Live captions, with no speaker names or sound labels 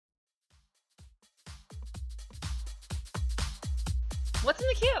What's in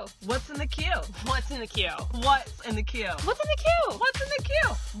the queue? What's in the queue? What's in the queue? What's in the queue? What's in the queue? What's in the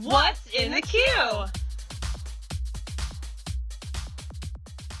queue? What's in the queue?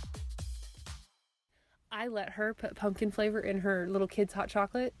 I let her put pumpkin flavor in her little kids' hot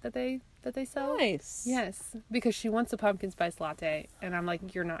chocolate that they sell. Nice. Yes, because she wants a pumpkin spice latte, and I'm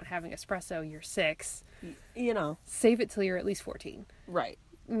like, you're not having espresso. You're 6. You know. Save it till you're at least 14, Right.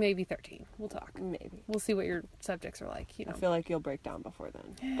 maybe 13. We'll talk. Maybe. We'll see what your subjects are like. You know, I feel like you'll break down before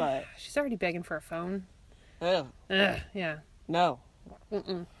then. But she's already begging for a phone. ugh, Yeah. no.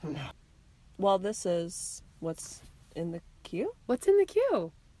 Mm-mm. No. Well, this is what's in the queue. What's in the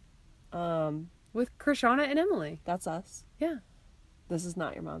queue? Um, With Krishana and Emily. that's us. Yeah. This is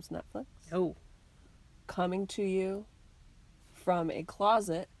not your mom's Netflix. Oh, Coming to you from a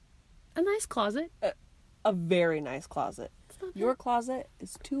closet, a nice closet. a very nice closet. It's not bad. Your closet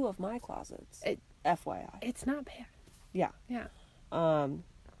is 2 of my closets. FYI. It's not bad. Yeah. Yeah.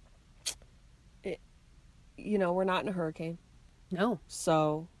 We're not in a hurricane. No.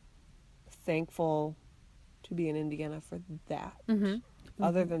 So thankful to be in Indiana for that. Mm-hmm.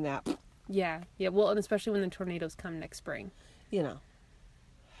 Other than that, Yeah. Yeah. Well, and especially when the tornadoes come next spring. you know,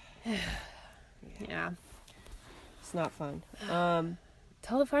 Yeah. it's not fun.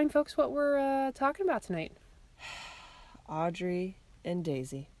 Tell the fine folks what we're talking about tonight. Audrey and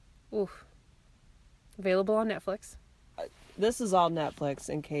Daisy. Oof. Available on Netflix. This is all Netflix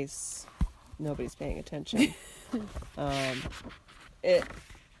in case nobody's paying attention.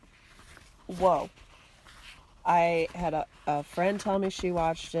 Whoa. I had a friend tell me she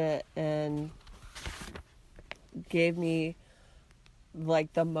watched it and gave me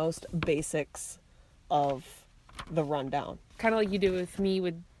like the most basics of the rundown. Kind of like you do with me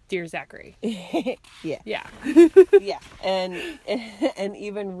with Dear Zachary. Yeah. Yeah. Yeah. And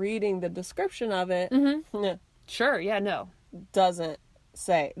even reading the description of it Sure. Yeah. No. doesn't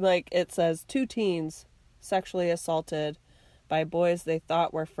say, like, it says 2 teens sexually assaulted by boys they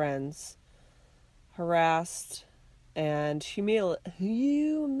thought were friends, harassed and humiliated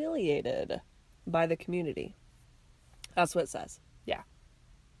by the community. That's what it says. Yeah.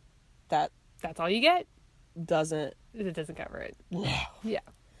 That's all you get. doesn't. It doesn't cover it. No. Yeah.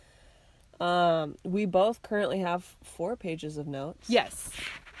 We both currently have 4 pages of notes. Yes.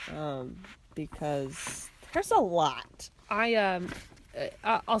 Because there's a lot.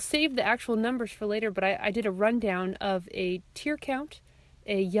 I'll save the actual numbers for later, but I did a rundown of a tear count,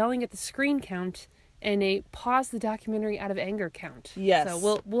 a yelling at the screen count, and a pause the documentary out of anger count. Yes.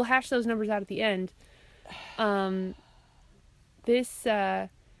 So we'll hash those numbers out at the end.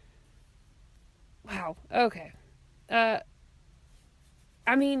 Wow. Okay. I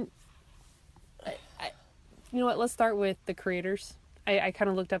mean, you know what? Let's start with the creators. I kind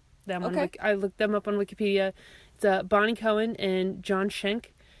of looked up them. Okay. I looked them up on Wikipedia. It's Bonnie Cohen and John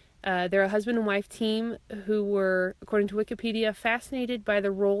Schenk. They're a husband and wife team who were, according to Wikipedia, fascinated by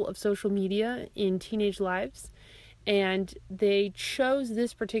the role of social media in teenage lives. And they chose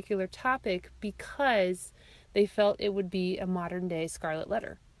this particular topic because they felt it would be a modern day Scarlet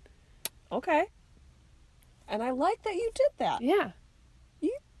Letter. Okay. And I like that you did that. Yeah.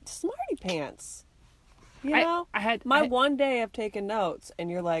 You smarty pants. You know? I had one day of taking notes and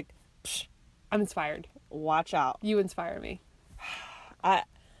you're like, psh, I'm inspired. watch out. You inspire me. I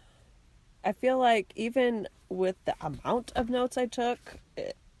feel like even with the amount of notes I took,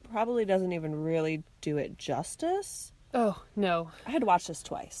 it probably doesn't even really do it justice. Oh, no. I had to watch this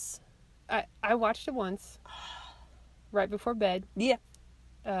twice. I watched it once. Right before bed. Yeah.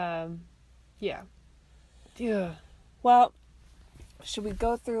 Yeah. Yeah. Well, should we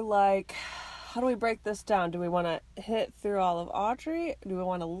go through, like, how do we break this down? Do we want to hit through all of Audrey? Do we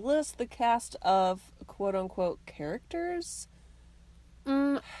want to list the cast of quote-unquote characters?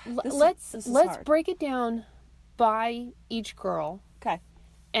 Let's hard. break it down by each girl. Okay.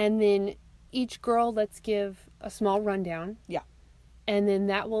 And then each girl, let's give a small rundown. Yeah. And then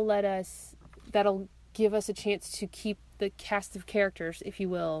that'll give us a chance to keep the cast of characters, if you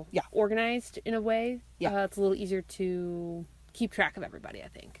will, Yeah. organized in a way. Yeah. It's a little easier to keep track of everybody, I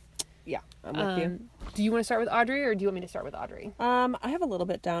think. Yeah, I'm with you. Do you want to start with Audrey, or do you want me to start with Audrey? I have a little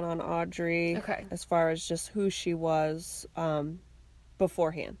bit down on Audrey. Okay. As far as just who she was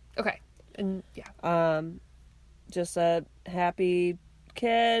beforehand. Okay. And yeah. Just a happy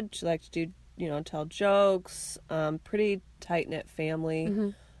kid. She liked to do, tell jokes. Pretty tight-knit family.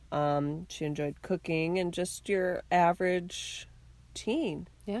 Mm-hmm. She enjoyed cooking and just your average teen.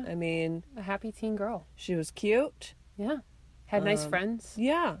 Yeah. I mean, A happy teen girl. she was cute. Yeah. Had nice friends.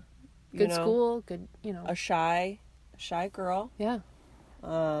 Yeah. Good school. Good, A shy girl. Yeah.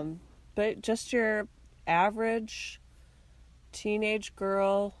 But just your average teenage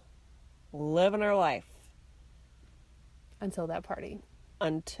girl living her life. Until that party.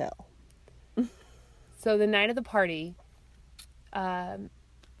 Until. So the night of the party,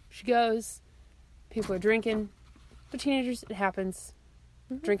 she goes, people are drinking. They're teenagers, it happens.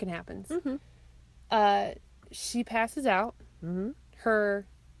 Mm-hmm. Drinking happens. Mm-hmm. She passes out. Mm-hmm. Her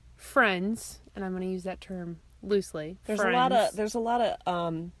friends, and I'm going to use that term loosely. There's friends. a lot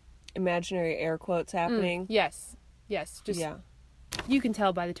of imaginary air quotes happening. Yes. Just you can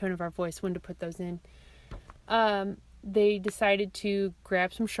tell by the tone of our voice when to put those in. They decided to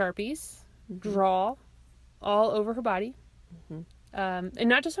grab some Sharpies, draw all over her body, and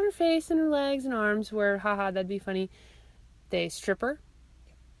not just on her face and her legs and arms, where haha that'd be funny. They strip her,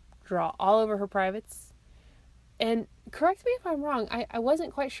 draw all over her privates. And correct me if I'm wrong, I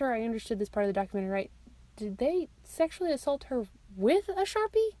wasn't quite sure I understood this part of the documentary right. Did they sexually assault her with a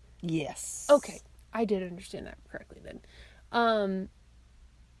Sharpie? Yes. Okay, I did understand that correctly then.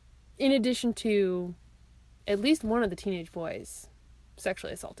 In addition to at least one of the teenage boys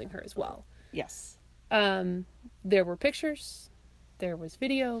sexually assaulting her as well. Yes. There were pictures, there was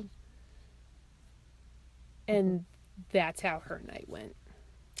video, and that's how her night went.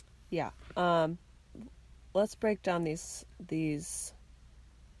 Yeah. Let's break down these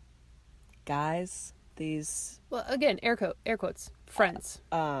guys. Well, again, air quotes, friends.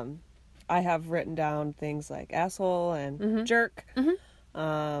 I have written down things like asshole and jerk.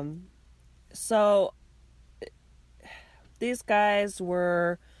 Mm-hmm. So these guys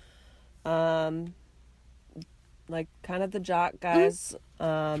were like kind of the jock guys.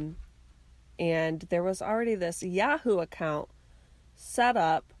 And there was already this Yahoo account set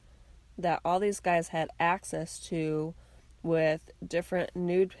up that all these guys had access to, with different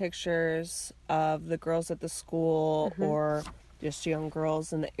nude pictures of the girls at the school or just young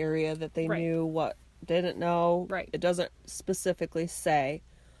girls in the area that they knew what didn't know. Right. It doesn't specifically say.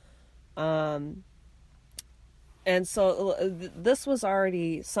 And so this was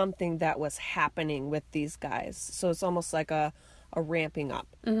already something that was happening with these guys. So it's almost like a ramping up.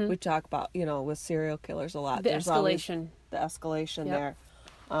 Mm-hmm. We talk about, with serial killers a lot. There's escalation. The escalation yep. there.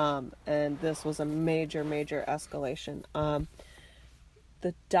 And this was a major, major escalation.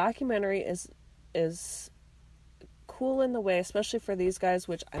 The documentary is cool in the way, especially for these guys,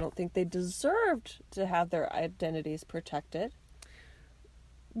 which I don't think they deserved to have their identities protected.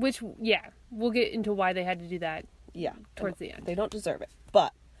 Which, we'll get into why they had to do that. Yeah, towards the end. They don't deserve it,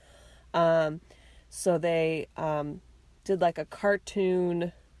 but so they did like a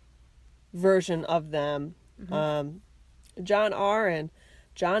cartoon version of them. John R. and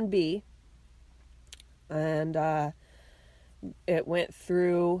John B. And it went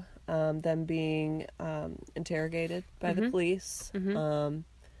through them being interrogated by the police.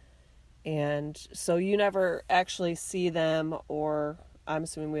 And so you never actually see them, or I'm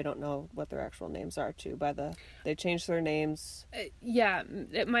assuming we don't know what their actual names are too. They changed their names.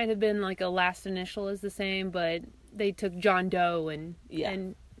 It might have been like a last initial is the same, but they took John Doe and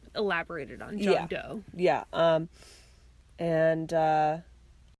elaborated on John Doe. Yeah.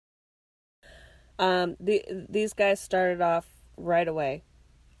 These guys started off right away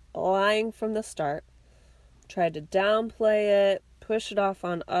lying from the start, tried to downplay it, push it off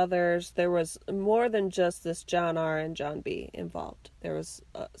on others. There was more than just this John R. and John B. involved. There was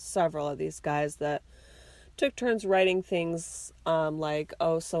several of these guys that took turns writing things like,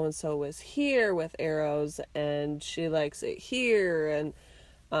 oh, so-and-so was here with arrows and she likes it here, and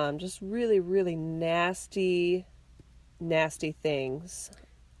just really, really nasty things.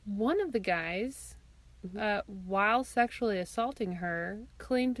 One of the guys, while sexually assaulting her,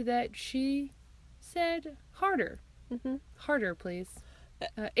 claimed that she said harder. Harder, please.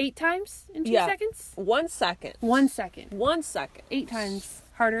 8 times in 2 seconds? 1 second. 1 second. 1 second. 8 times.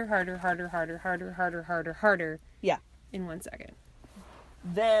 Harder, harder, harder, harder, harder, harder, harder, harder. Yeah. In 1 second.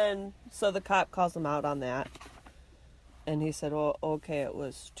 Then, so the cop calls him out on that. And he said, well, okay, it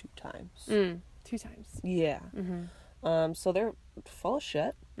was 2 times. 2 times. Yeah. So they're full of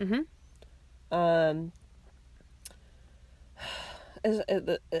shit.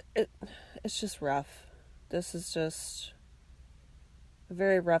 It's just rough. This is just a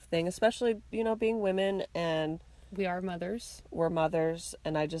very rough thing, especially, being women, and we are mothers. We're mothers,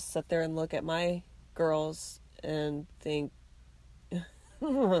 and I just sit there and look at my girls and think,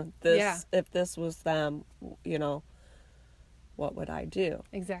 if this was them, what would I do?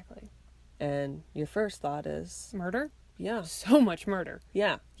 Exactly. And your first thought is murder? Yeah. So much murder.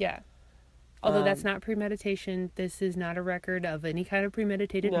 Yeah. Yeah. Although that's not premeditation, this is not a record of any kind of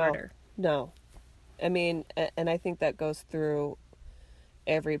premeditated murder. No. I mean, and I think that goes through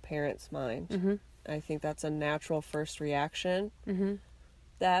every parent's mind. Mm-hmm. I think that's a natural first reaction Mm-hmm.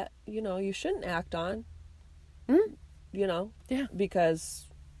 that, you shouldn't act on, Mm-hmm. Yeah. because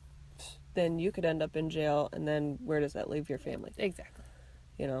then you could end up in jail, and then where does that leave your family? Exactly.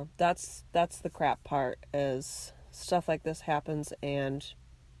 That's the crap part, is stuff like this happens and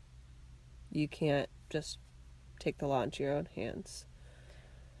you can't just take the law into your own hands.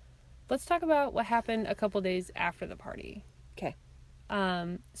 Let's talk about what happened a couple days after the party. Okay.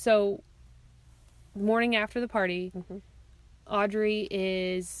 So, morning after the party, Mm-hmm. Audrey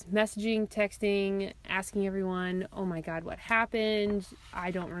is messaging, texting, asking everyone, oh my God, what happened?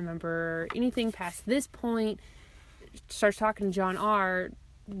 I don't remember anything past this point. Starts talking to John R.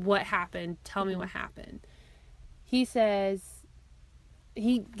 What happened? Tell me what happened. He gives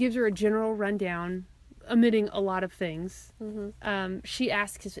her a general rundown, omitting a lot of things. Mm-hmm. She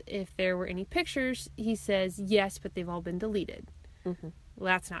asks if there were any pictures. He says yes, but they've all been deleted. Mm-hmm.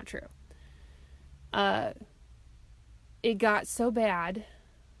 Well, that's not true. It got so bad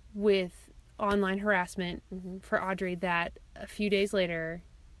with online harassment Mm-hmm. for Audrey that a few days later,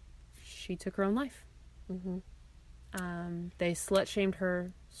 she took her own life. Mm-hmm. They slut-shamed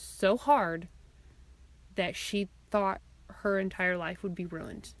her so hard that she thought her entire life would be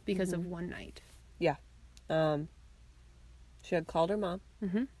ruined because of one night. Yeah. She had called her mom,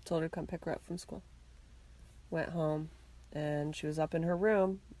 Mm-hmm. told her to come pick her up from school. Went home, and she was up in her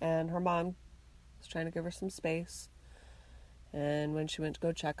room, and her mom was trying to give her some space. And when she went to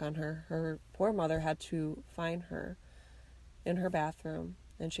go check on her, her poor mother had to find her in her bathroom,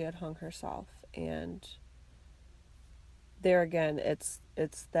 and she had hung herself. And there again, it's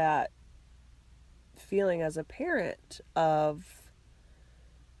that feeling as a parent of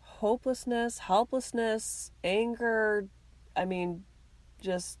hopelessness, helplessness, anger. I mean,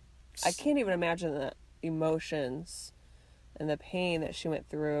 just, I can't even imagine the emotions and the pain that she went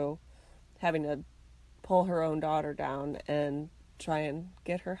through having to pull her own daughter down and try and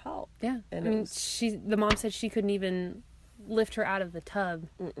get her help. Yeah. And I it mean, was- the mom said she couldn't even lift her out of the tub.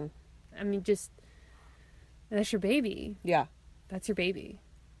 Mm-mm. I mean, just, that's your baby. Yeah. That's your baby.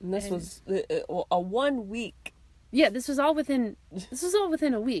 And this And- was a 1 week. Yeah, this was all within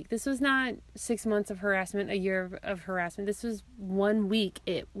a week. This was not 6 months of harassment, a year of harassment. This was 1 week.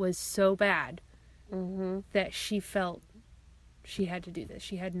 It was so bad Mm-hmm. that she felt she had to do this.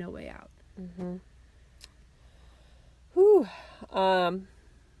 She had no way out. Mm-hmm. Whew.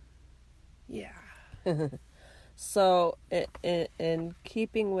 Yeah. So, in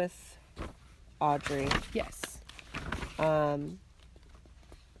keeping with Audrey, Yes. and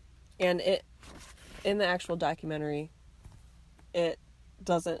it in the actual documentary, it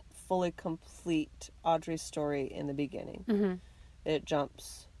doesn't fully complete Audrey's story in the beginning. Mm-hmm. It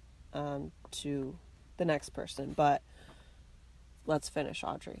jumps to the next person, but let's finish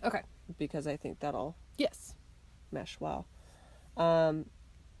Audrey Okay. because I think that'll Yes. mesh well.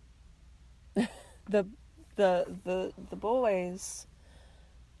 The boys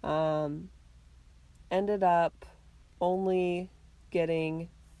ended up only getting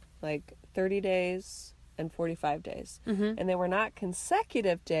like 30 days and 45 days. Mm-hmm. And they were not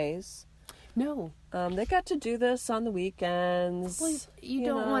consecutive days. No. They got to do this on the weekends. Well, you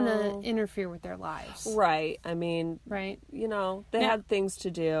don't want to interfere with their lives. Right. I mean, Right. they Now- had things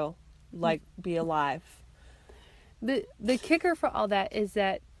to do, like be alive. The kicker for all that is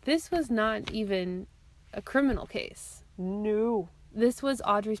that this was not even a criminal case. No. This was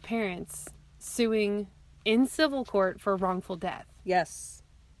Audrey's parents suing in civil court for wrongful death. Yes.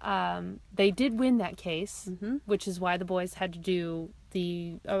 They did win that case, Mm-hmm. which is why the boys had to do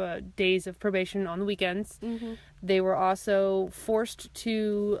the days of probation on the weekends. Mm-hmm. They were also forced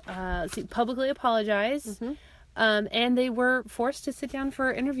to publicly apologize. Mm-hmm. And they were forced to sit down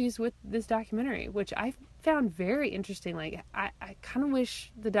for interviews with this documentary, which I found very interesting. Like, I kind of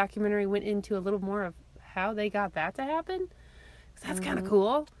wish the documentary went into a little more of how they got that to happen. 'Cause that's kind of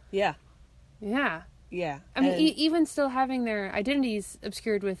cool. Yeah. Yeah. Yeah. I mean, And- even still having their identities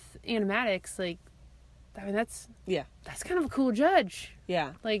obscured with animatics, like, I mean, that's yeah. kind of a cool judge.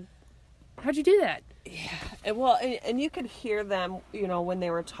 Yeah. Like, how'd you do that? Well, and you could hear them, when they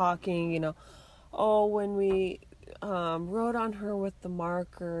were talking, oh, when we wrote on her with the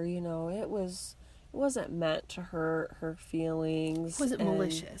marker, it wasn't meant to hurt her feelings. Was it and-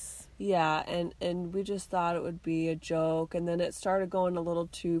 malicious? Yeah, and we just thought it would be a joke, and then it started going a little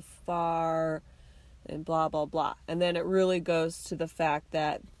too far, and blah, blah, blah. And then it really goes to the fact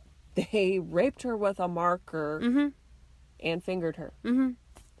that they raped her with a marker Mm-hmm. and fingered her. Mm-hmm.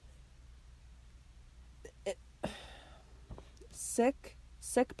 Sick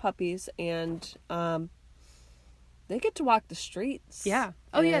puppies, and they get to walk the streets. Yeah.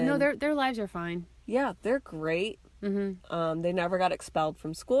 Oh, yeah. No, And, their lives are fine. yeah, they're great. Mm-hmm. They never got expelled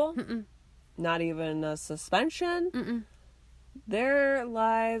from school. Mm-mm. Not even a suspension. Mm-mm. Their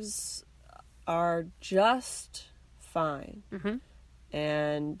lives are just fine. Mm-hmm.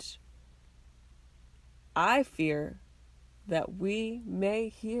 And I fear that we may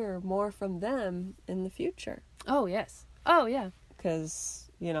hear more from them in the future. Oh, yes. Oh, yeah. Because,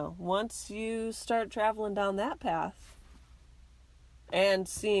 once you start traveling down that path and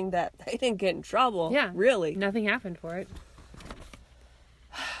seeing that they didn't get in trouble, Yeah. really. Nothing happened for it.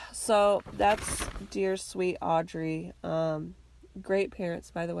 So that's dear sweet Audrey. Great parents,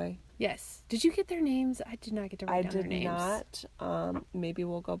 by the way. Yes. Did you get their names? I did not get to write I down their did names. not. Maybe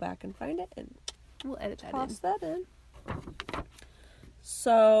we'll go back and find it and We'll edit that toss in. that in.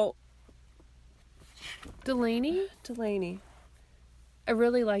 So, Delaney? Delaney. I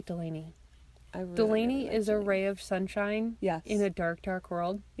really like Delaney. I really, Delaney really like is a Delaney. ray of sunshine Yes. in a dark, dark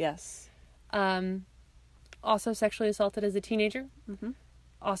world. Yes. Also sexually assaulted as a teenager. Mm-hmm.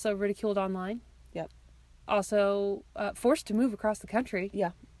 Also ridiculed online. Yep. Also forced to move across the country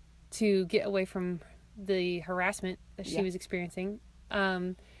Yeah. to get away from the harassment that she Yeah. was experiencing.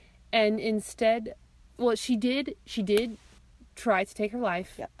 And instead, well, she did try to take her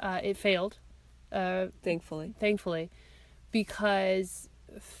life. Yep. It failed, Thankfully. thankfully, because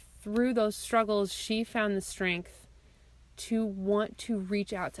through those struggles, she found the strength to want to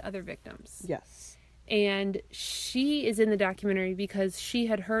reach out to other victims. Yes. And she is in the documentary because she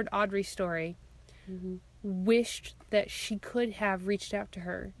had heard Audrey's story, wished that she could have reached out to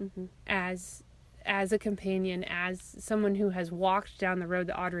her as a companion, as someone who has walked down the road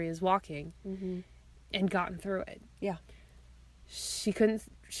that Audrey is walking and gotten through it. Yeah. She couldn't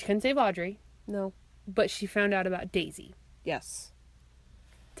save Audrey, No. but she found out about Daisy. Yes.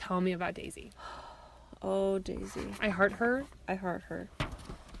 Tell me about Daisy. Oh, Daisy. I heart her. I heart her.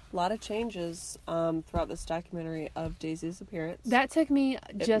 A lot of changes throughout this documentary of Daisy's appearance. That took me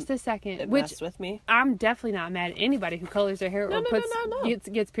just a second, It which messed with me. I'm definitely not mad at anybody who colors their hair or No.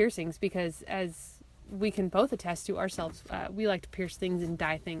 gets piercings, because as we can both attest to ourselves, we like to pierce things and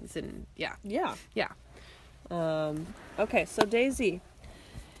dye things, and yeah. Okay, so Daisy,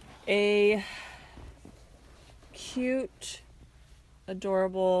 a cute,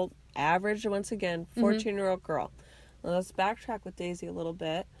 adorable, average, once again, 14-year-old girl. Now, let's backtrack with Daisy a little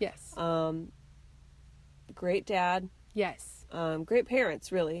bit. Yes. Great dad. Yes. Great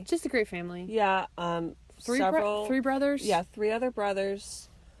parents, really. Just a great family. Yeah. Three brothers. Yeah, 3 other brothers.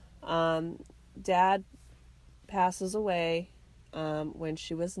 Dad passes away when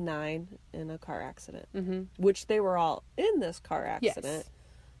she was 9 in a car accident, which they were all in this car accident,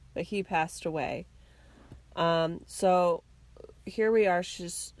 but he passed away. So here we are.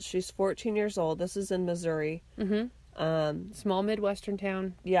 She's 14 years old. This is in Missouri. Small Midwestern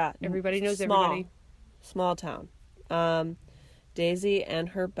town. Yeah, Everybody knows small, everybody. Small town. Daisy and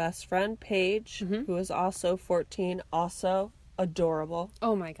her best friend Paige, who is also 14, also adorable.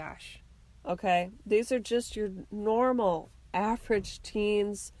 Oh my gosh. Okay, these are just your normal, average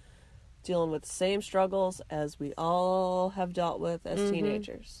teens dealing with the same struggles as we all have dealt with as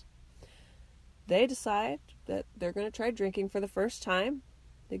teenagers. They decide that they're going to try drinking for the first time.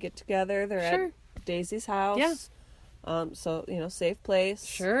 They get together. They're at Daisy's house. Yeah. So, safe place.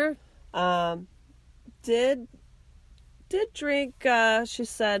 Sure. Did drink, she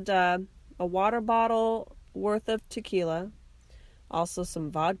said, a water bottle worth of tequila. Also some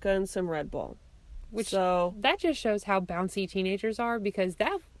vodka and some Red Bull. That just shows how bouncy teenagers are, because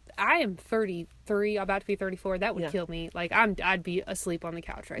I am 33, about to be 34. That would kill me. Like, I'd be asleep on the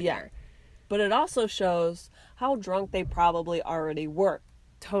couch right there. But it also shows how drunk they probably already were.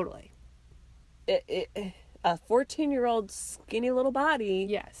 Totally. A 14-year-old skinny little body.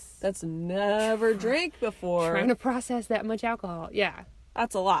 Yes. That's never drank before. Trying to process that much alcohol. Yeah.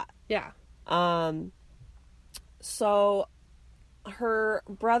 That's a lot. Yeah. So her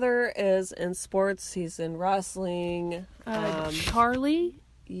brother is in sports. He's in wrestling. Charlie?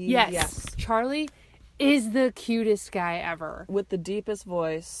 Yes. Charlie is the cutest guy ever. With the deepest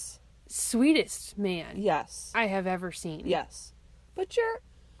voice. Sweetest man. Yes. I have ever seen. Yes. But you're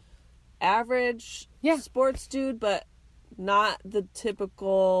average sports dude, but not the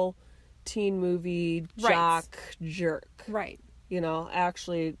typical teen movie jock jerk. Right.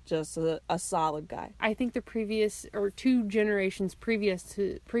 Actually just a solid guy. I think the previous, or 2 generations previous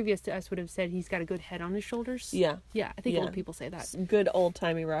to us, would have said he's got a good head on his shoulders. Yeah. Yeah, I think old people say that. Good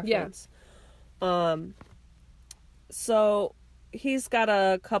old-timey reference. Yeah. So he's got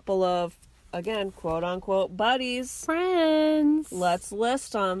a couple of, again, quote-unquote buddies. Friends. Let's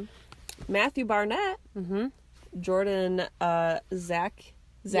list them. Matthew Barnett Jordan Zachy.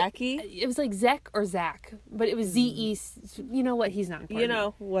 It was like Zek or Zach, but it was Z-E. You know what? He's not important. You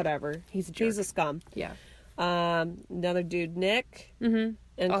know, whatever. He's a jerk. He's a scum. Yeah. Another dude, Nick. Mm-hmm.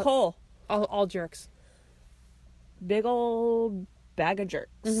 And Cole. All jerks. Big old bag of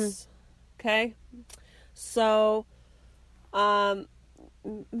jerks. Mm-hmm. Okay? So, Matthew,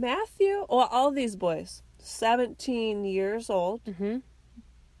 well, all these boys, 17 years old. Mm-hmm.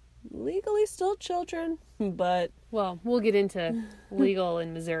 Legally still children, but... Well, we'll get into legal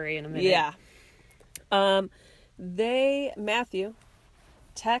in Missouri in a minute. Yeah. Matthew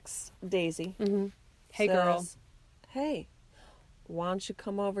texts Daisy. Mm-hmm. Hey, says, girl. Hey, why don't you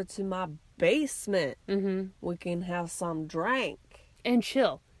come over to my basement? Mm-hmm. We can have some drink. And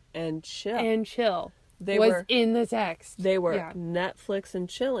chill. And chill. And chill. They was were in the text. They were Yeah. Netflix and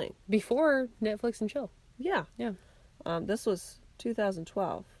chilling. Before Netflix and chill. Yeah. Yeah. This was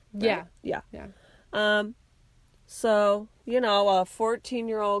 2012. Right? Yeah. Yeah. Yeah. So, you know, a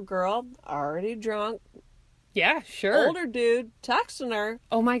 14-year-old girl, already drunk, Yeah, sure. older dude, texting her.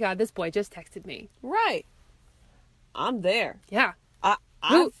 Oh my God, this boy just texted me. Right. I'm there. Yeah. I've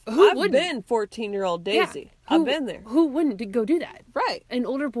wouldn't? been 14-year-old Daisy. Yeah. I've been there. Who wouldn't go do that? Right. An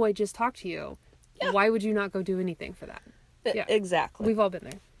older boy just talked to you. Yeah. Why would you not go do anything for that? Yeah. Exactly. We've all been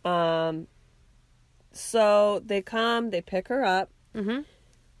there. So they come, they pick her up, Mm-hmm.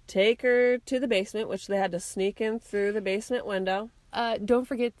 take her to the basement, which they had to sneak in through the basement window. Don't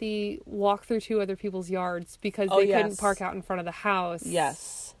forget the walk through two other people's yards because Oh, they yes. couldn't park out in front of the house.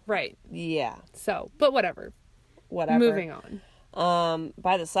 Yes. Right. Yeah. So, but whatever. Whatever. Moving on.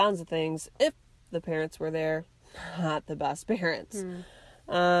 By the sounds of things, if the parents were there, not the best parents.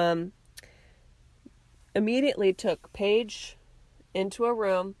 Immediately took Paige into a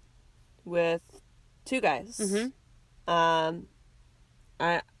room with two guys. Mm-hmm.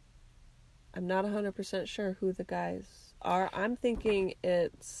 I'm not 100% sure who the guys are. I'm thinking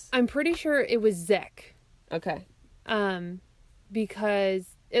it's... I'm pretty sure it was Zek. Okay. Because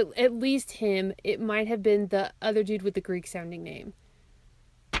at least him, it might have been the other dude with the Greek sounding name.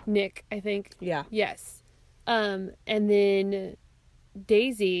 Nick, I think. Yeah. Yes. And then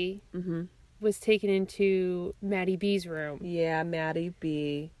Daisy was taken into Maddie B's room. Yeah, Maddie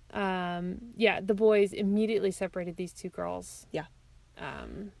B. Yeah, the boys immediately separated these two girls. Yeah.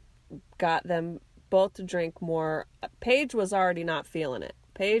 Got them both to drink more. Paige was already not feeling it.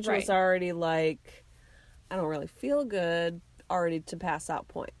 Paige was Right. already like, I don't really feel good, already to pass out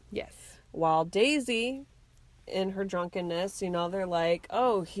point. Yes. While Daisy, in her drunkenness, you know, they're like,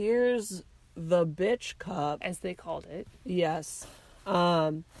 oh, here's the bitch cup. As they called it. Yes.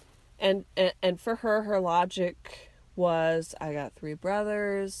 And for her logic was, I got 3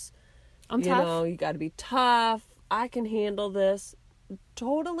 brothers. I'm you tough. know, you got to be tough. I can handle this.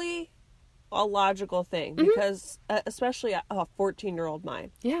 Totally a logical thing because, especially a 14-year-old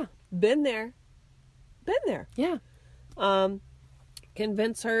mind. Yeah. Been there. Yeah.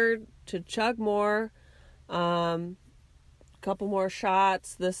 Convince her to chug more. Couple more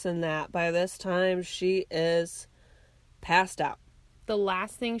shots, this and that. By this time, she is passed out. The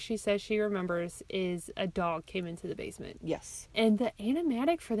last thing she says she remembers is a dog came into the basement. Yes. And the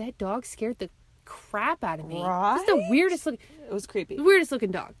animatic for that dog scared the crap out of me. Right? It's the weirdest looking... It was creepy. The weirdest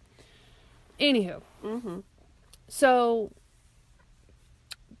looking dog. Anywho. So,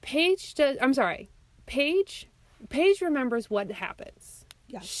 Paige remembers what happens.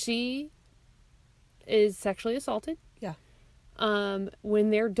 Yeah. She is sexually assaulted. Yeah. When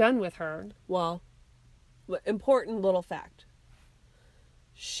they're done with her. Well, important little fact.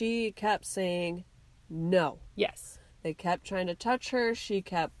 She kept saying no. Yes. They kept trying to touch her. She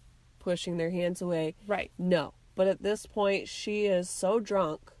kept pushing their hands away. Right. No. But at this point, she is so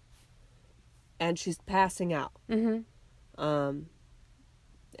drunk and she's passing out. And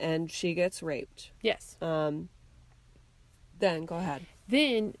she gets raped. Yes. Then, go ahead.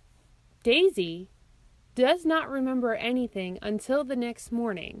 Then, Daisy does not remember anything until the next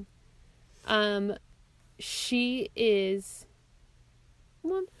morning. She is...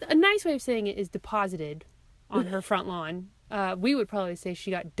 Well, a nice way of saying it is deposited on her front lawn. We would probably say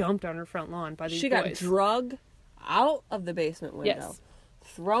she got dumped on her front lawn by these She boys. got drug out of the basement window, Yes.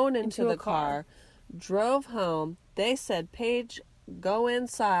 thrown into Into the a car. drove home. They said, Paige, go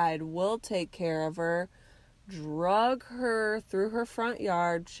inside. We'll take care of her. Drug her through her front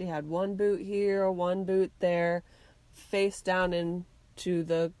yard. She had one boot here, one boot there, face down into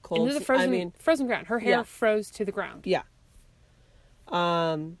the cold. Into the frozen ground. Her hair Yeah. froze to the ground. Yeah.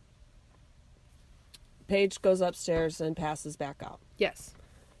 Paige goes upstairs and passes back out. Yes.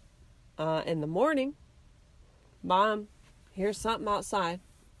 In the morning, Mom hears something outside,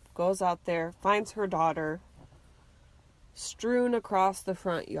 goes out there, finds her daughter strewn across the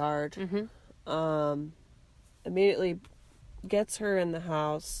front yard. Mm-hmm. Immediately gets her in the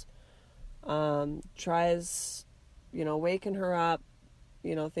house, tries, waking her up.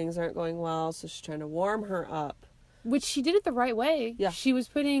 Things aren't going well, so she's trying to warm her up. Which she did it the right way. Yeah. She was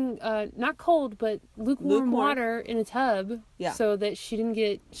putting, not cold, but lukewarm water in a tub. Yeah. So that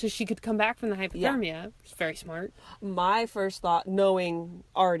so she could come back from the hypothermia. Yeah. It's very smart. My first thought, knowing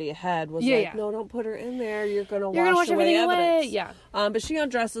already ahead, was no, don't put her in there. You're going to wash away evidence. Yeah. But she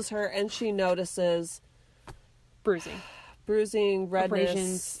undresses her and she notices bruising, redness.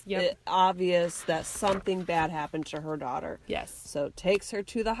 Abrasions. Yep. Obvious that something bad happened to her daughter. Yes. So takes her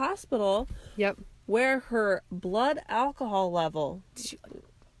to the hospital. Yep. Where her blood alcohol level...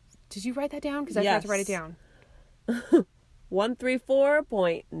 Did you write that down? Because I forgot to write it down.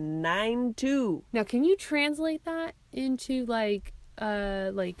 134.92. Now, can you translate that into,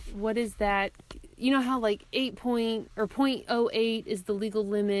 what is that? You know how, 0.08 is the legal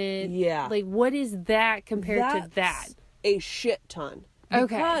limit? Yeah. What is that compared to that? A shit ton.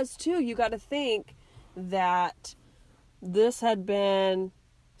 Okay. Because, too, you got to think that this had been...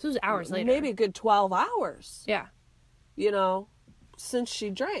 So it was hours later. Maybe a good 12 hours. Yeah. Since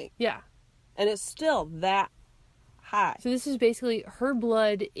she drank. Yeah. And it's still that high. So this is basically, her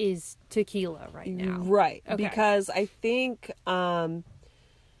blood is tequila right now. Right. Okay. Because I think, I'll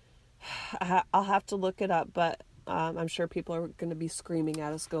have to look it up, but I'm sure people are going to be screaming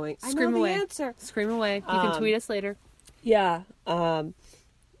at us going, I know the answer. Scream away. You can tweet us later. Yeah. But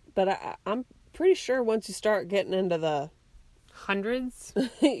I'm pretty sure once you start getting into the... Hundreds?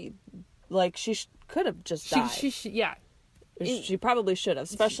 She could have just died. Yeah. She probably should have,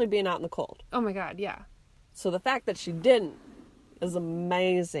 especially being out in the cold. Oh my God, yeah. So the fact that she didn't is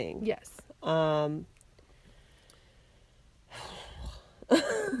amazing. Yes.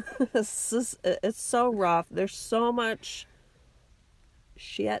 It's so rough. There's so much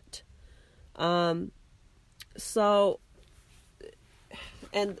shit. So,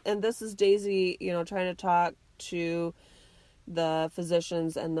 and this is Daisy, trying to talk to the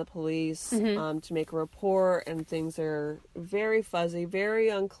physicians and the police to make a report, and things are very fuzzy, very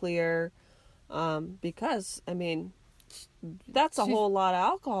unclear, because that's a whole lot of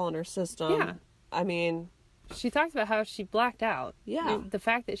alcohol in her system. Yeah. She talks about how she blacked out. Yeah. The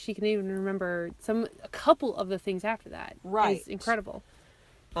fact that she can even remember a couple of the things after that is incredible.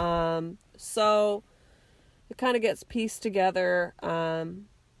 So it kind of gets pieced together.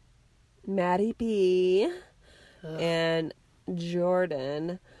 Maddie B and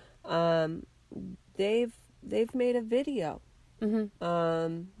Jordan, they've made a video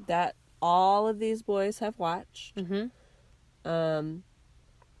that all of these boys have watched, and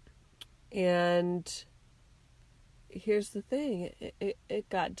here's the thing: it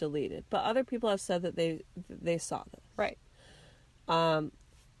got deleted, but other people have said that they saw this. Right. And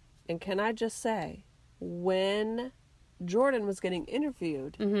can I just say, when Jordan was getting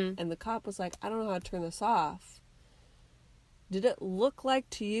interviewed, and the cop was like, "I don't know how to turn this off." Did it look like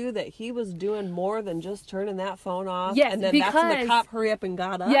to you that he was doing more than just turning that phone off? Yes, and then that's when the cop hurry up and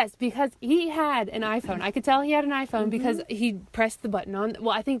got up? Yes, because he had an iPhone. I could tell he had an iPhone because he pressed the button on...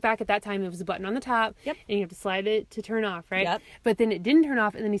 Well, I think back at that time it was a button on the top. Yep. And you have to slide it to turn off, right? Yep. But then it didn't turn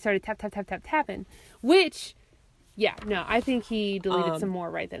off, and then he started tapping. Which, yeah, no, I think he deleted some more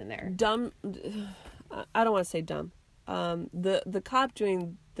right then and there. Dumb... I don't want to say dumb. The cop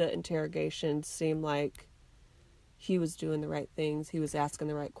doing the interrogation seemed like he was doing the right things. He was asking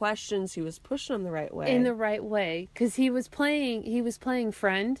the right questions. He was pushing them the right way. In the right way. Because he was playing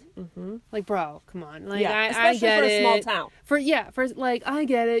friend. Like, bro, come on. Like, yeah, I get it. Especially for a small town. I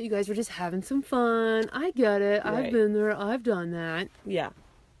get it. You guys were just having some fun. I get it. Right. I've been there. I've done that. Yeah.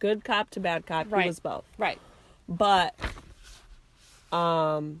 Good cop to bad cop. Right. He was both. Right. But,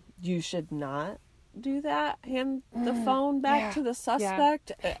 you should not do that. Hand the phone back to the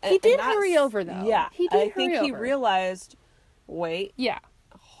suspect. Yeah. He did hurry over, though. Yeah. He did I think he realized, wait. Yeah.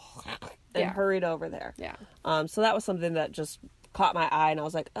 And hurried over there. Yeah. So that was something that just caught my eye, and I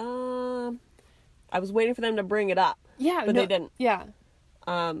was like, I was waiting for them to bring it up. Yeah. But they didn't. Yeah.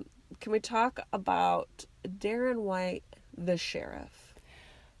 Can we talk about Darren White, the sheriff?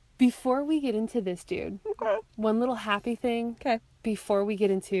 Before we get into this, dude, one little happy thing. Okay. Before we get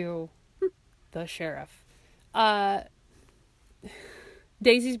into the sheriff.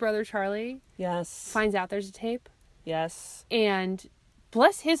 Daisy's brother, Charlie, Yes. finds out there's a tape. Yes. And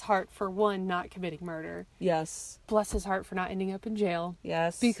bless his heart for, one, not committing murder. Yes. Bless his heart for not ending up in jail.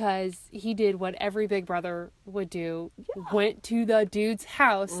 Yes. Because he did what every big brother would do. Yeah. Went to the dude's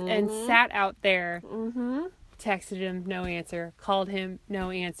house and sat out there. Texted him, no answer. Called him,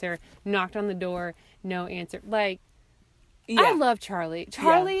 no answer. Knocked on the door, no answer. Like, Yeah. I love Charlie.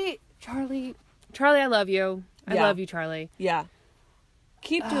 Charlie, I love you. I Yeah. love you, Charlie. Yeah.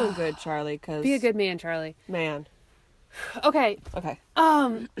 Keep doing good, Charlie, because... Be a good man, Charlie. Man. Okay. Okay.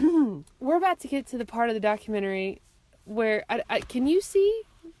 We're about to get to the part of the documentary where can you see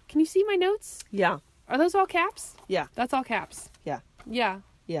my notes? Yeah. Are those all caps? Yeah. That's all caps. Yeah. Yeah.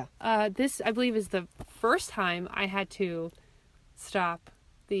 Yeah. This, I believe, is the first time I had to stop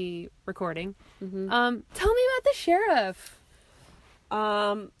the recording. Mm-hmm. Tell me about the sheriff.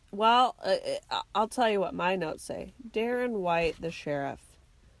 Well, I'll tell you what my notes say. Darren White, the sheriff.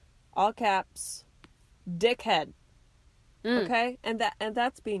 All caps. Dickhead. Okay? And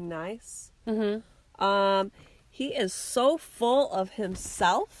that's being nice. Mm-hmm. He is so full of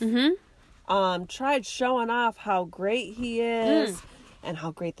himself. Mm-hmm. Tried showing off how great he is and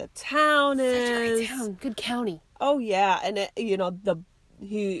how great the town is. Such a great town. Good county. Oh yeah, and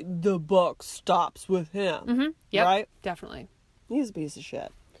the buck stops with him. Mm-hmm. Yep. Right? Definitely. He's a piece of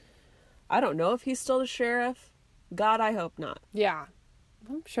shit. I don't know if he's still the sheriff. God, I hope not. Yeah.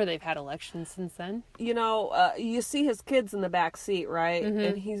 I'm sure they've had elections since then. You see his kids in the back seat, right? Mm-hmm.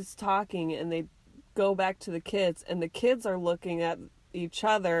 And he's talking, and they go back to the kids, and the kids are looking at each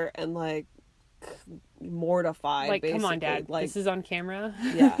other and like mortified. Like, basically. come on, Dad. Like, This is on camera.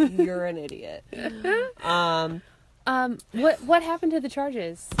 yeah, you're an idiot. What happened to the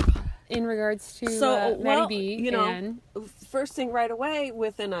charges in regards to Maddie B? And... first thing right away,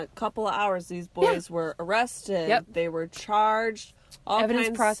 within a couple of hours, these boys were arrested. Yep. They were charged.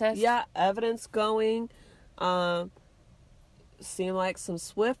 Evidence processed. Yeah, evidence going. Seemed like some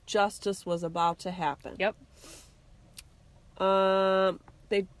swift justice was about to happen. Yep.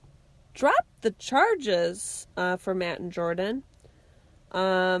 They dropped the charges for Matt and Jordan.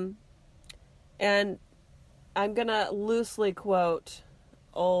 And I'm gonna loosely quote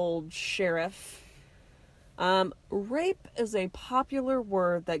old sheriff. Rape is a popular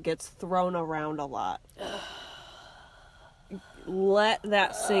word that gets thrown around a lot. Let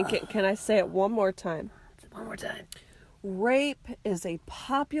that sink in. Can I say it one more time? One more time. Rape is a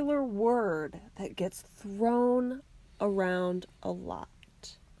popular word that gets thrown around a lot.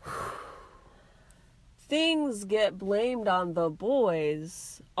 Things get blamed on the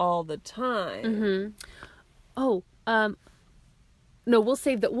boys all the time. Mm-hmm. Oh, no, we'll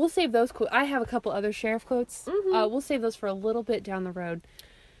save those quotes. I have a couple other sheriff quotes. Mm-hmm. We'll save those for a little bit down the road.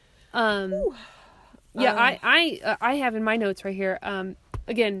 I have in my notes right here,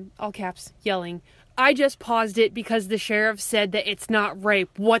 again, all caps, yelling, I just paused it because the sheriff said that it's not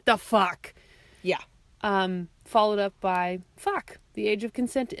rape. What the fuck? Yeah. Followed up by, fuck, the age of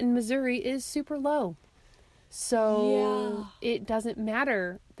consent in Missouri is super low. So it doesn't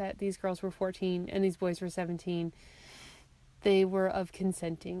matter that these girls were 14 and these boys were 17. They were of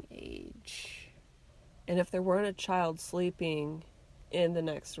consenting age. And if there weren't a child sleeping in the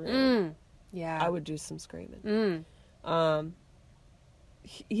next room, I would do some screaming.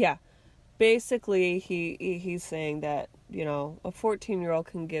 Yeah. Basically, he's saying that, a 14-year-old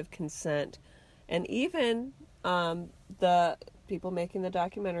can give consent. And even the people making the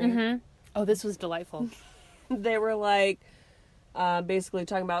documentary. Mm-hmm. Oh, this was delightful. They were like, basically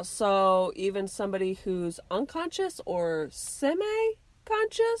talking about, so even somebody who's unconscious or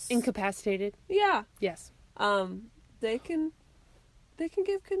semi-conscious, Incapacitated. yeah, Yes. they can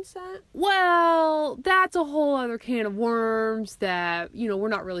give consent. Well, that's a whole other can of worms that, we're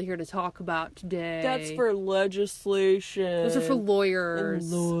not really here to talk about today. That's for legislation. Those are for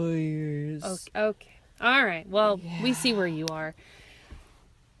lawyers. Lawyers. Okay. All right. Well, we see where you are.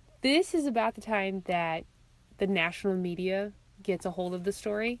 This is about the time that the national media gets a hold of the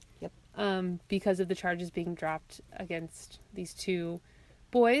story. Yep. Because of the charges being dropped against these two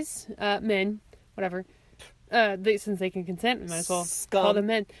boys, men, whatever. Since they can consent, we might as well call them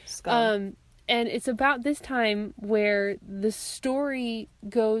men. Scum. And it's about this time where the story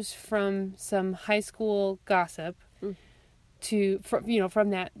goes from some high school gossip from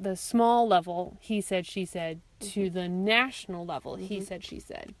the small level, he said, she said, to the national level, he said, she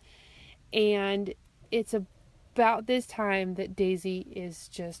said. And it's about this time that Daisy is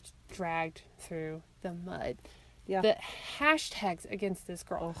just dragged through the mud. Yeah. The hashtags against this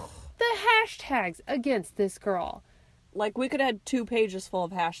girl. The hashtags against this girl. Like, we could have had 2 pages full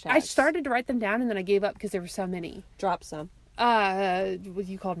of hashtags. I started to write them down and then I gave up because there were so many. Drop some.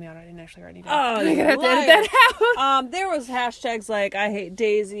 You called me out. I didn't actually write any down. Oh, I'm gonna have to edit that out. There was hashtags like, I hate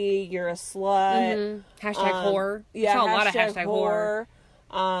Daisy, you're a slut. Mm-hmm. Hashtag whore. Yeah, saw a lot of hashtag whore.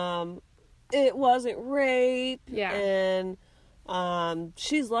 It wasn't rape. Yeah. And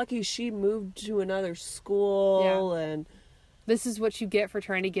she's lucky she moved to another school. Yeah. And This is what you get for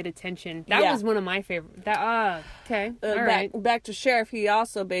trying to get attention. That Yeah. was one of my favorite. Okay. All right. Back to Sheriff, he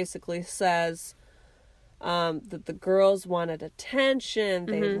also basically says that the girls wanted attention.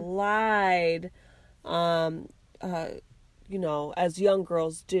 They lied, as young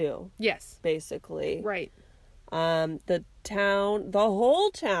girls do, Yes. basically. Right. The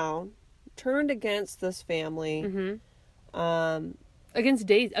whole town turned against this family. Mm-hmm. Against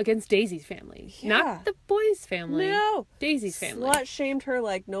Daisy's family. Yeah. Not the boys' family. No. Daisy's family. Slut shamed her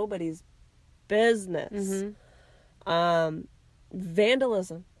like nobody's business.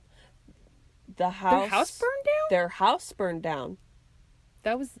 Vandalism. Their house burned down? Their house burned down.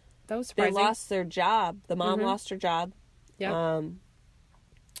 That was They surprising. lost their job. The mom lost her job. Yeah.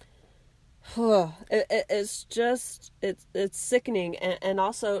 It's just it's sickening, and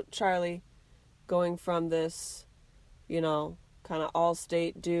also Charlie going from this, kind of all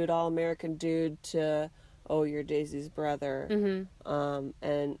state dude, all American dude to, oh, you're Daisy's brother,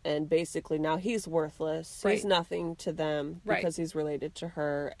 and basically now he's worthless. Right. He's nothing to them because he's related to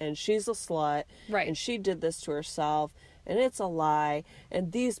her, and she's a slut, Right. and she did this to herself, and it's a lie,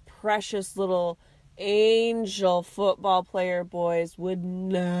 and these precious little angel football player boys would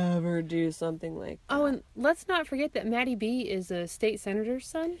never do something like that. Oh, and let's not forget that Matty B is a state senator's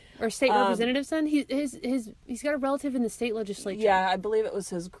son or state representative's son. He's got a relative in the state legislature. Yeah, I believe it was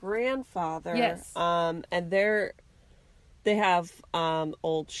his grandfather. Yes. And they have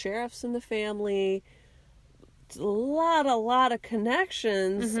old sheriffs in the family. It's a lot of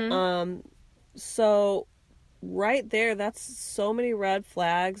connections. So right there, that's so many red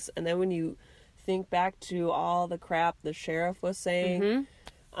flags. And then when you think back to all the crap the sheriff was saying,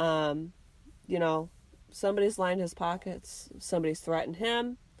 somebody's lined his pockets, somebody's threatened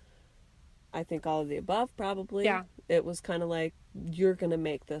him. I think all of the above, probably. Yeah. It was kind of like, you're going to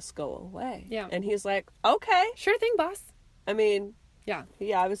make this go away. Yeah. And he's like, okay. Sure thing, boss. I mean, Yeah.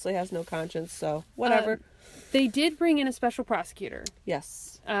 he obviously has no conscience, so whatever. They did bring in a special prosecutor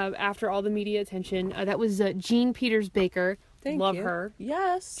Yes. after all the media attention. That was Jean Peters Baker. Love her.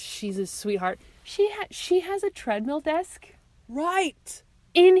 Yes. She's a sweetheart. She has a treadmill desk Right.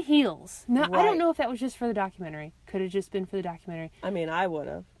 in heels. Now, I Right. don't know if that was just for the documentary. Could have just been for the documentary. I mean, I would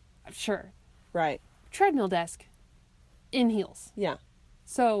have. Sure. Right. Treadmill desk in heels. Yeah.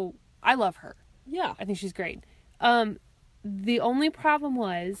 So I love her. Yeah. I think she's great. The only problem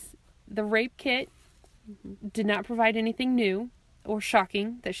was the rape kit did not provide anything new or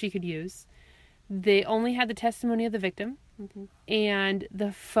shocking that she could use. They only had the testimony of the victim, and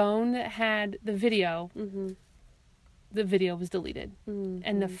the phone that had the video, the video was deleted,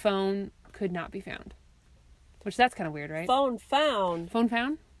 and the phone could not be found. Which, that's kind of weird, right? Phone found. Phone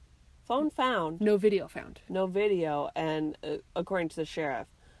found? Phone found. No video found. No video. And according to the sheriff,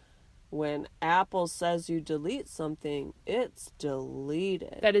 when Apple says you delete something, it's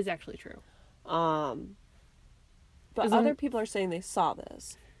deleted. That is actually true. But As other long- people are saying they saw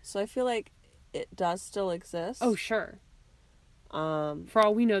this. So I feel like it does still exist. Oh, sure. For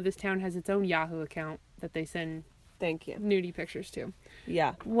all we know, this town has its own Yahoo account that they send Thank you. nudie pictures to.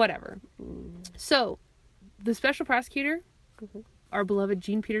 Yeah. Whatever. So, the special prosecutor, our beloved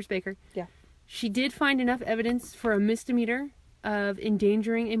Jean Peters Baker, Yeah. she did find enough evidence for a misdemeanor of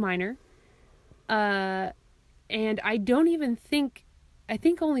endangering a minor. And I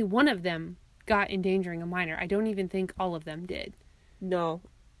think only one of them got endangering a minor. I don't even think all of them did. No,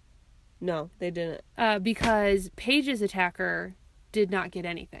 they didn't. Because Paige's attacker did not get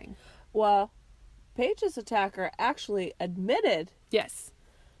anything. Well, Paige's attacker actually admitted Yes.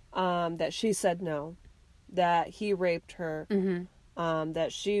 that she said no, that he raped her,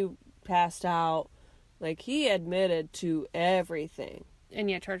 that she passed out. Like, he admitted to everything. And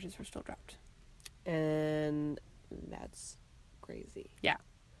yet charges were still dropped. And that's crazy. Yeah.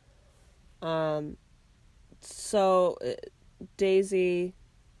 So Daisy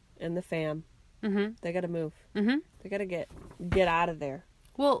and the fam, Mm-hmm. they gotta move. Mm-hmm. They gotta get out of there.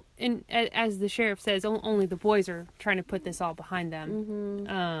 Well, and as the sheriff says, only the boys are trying to put this all behind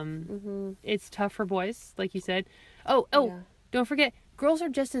them. It's tough for boys, like you said. Oh, Yeah. don't forget, girls are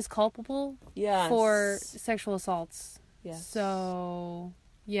just as culpable Yes. for sexual assaults. Yes. So,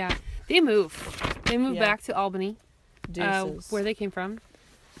 yeah, they move. They move Yeah. back to Albany, Deuces. where they came from.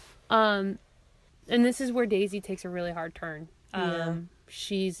 And this is where Daisy takes a really hard turn. Yeah.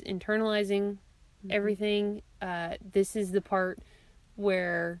 She's internalizing everything. This is the part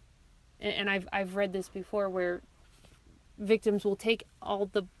where, and I've read this before, where victims will take all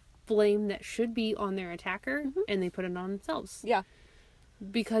the blame that should be on their attacker and they put it on themselves Yeah.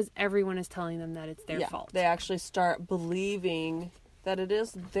 because everyone is telling them that it's their fault, They actually start believing that it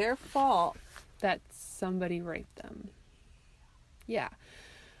is their fault. that somebody raped them. Yeah.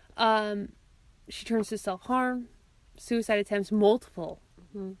 She turns to self-harm, suicide attempts, multiple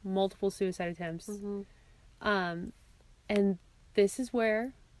suicide attempts. And this is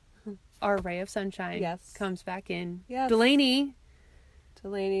where our ray of sunshine comes back in. Yes. Delaney,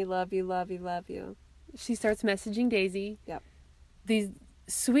 love you, love you, love you. she starts messaging Daisy. Yep. These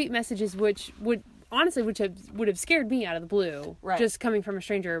sweet messages, which would have scared me out of the blue, right, just coming from a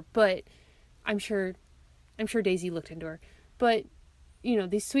stranger. But I'm sure Daisy looked into her. But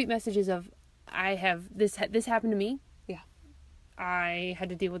these sweet messages of, I have this happened to me. Yeah. I had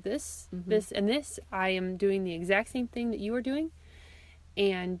to deal with this, this, and this. I am doing the exact same thing that you are doing,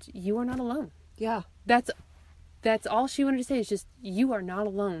 and you are not alone. Yeah. That's all she wanted to say, is just, you are not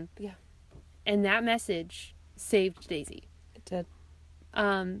alone. Yeah. And that message saved Daisy. It did.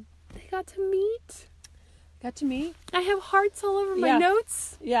 They got to meet. I have hearts all over my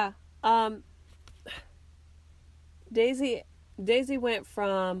notes. Yeah. Daisy went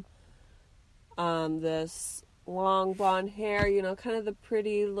from this long blonde hair, kind of the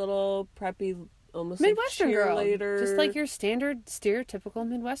pretty little preppy, almost Midwestern like cheerleader girl, just like your standard stereotypical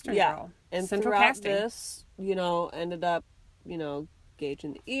Midwestern girl. And central throughout casting. this, ended up,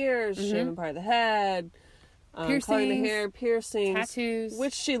 gauging the ears, shaving part of the head, coloring the hair, piercings, tattoos,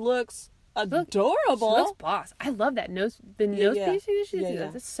 which she looks adorable. She looks boss. I love that nose piercing that she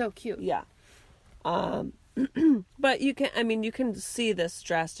did. That's so cute. Yeah. But you can see this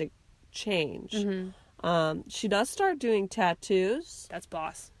drastic change. She does start doing tattoos. That's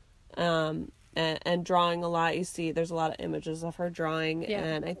boss. And drawing a lot. You see, there's a lot of images of her drawing,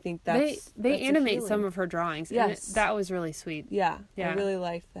 and I think they that's animate some of her drawings. Yes, and that was really sweet. Yeah, I really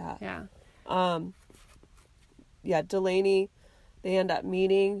liked that. Yeah. Delaney, they end up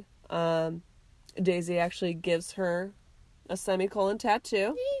meeting. Daisy actually gives her a semicolon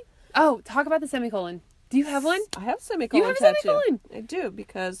tattoo. Oh, talk about the semicolon. Do you have one? I have a semicolon. You have tattoo. A semicolon? I do,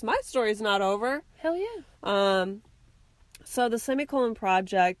 because my story's not over. Hell yeah. So the Semicolon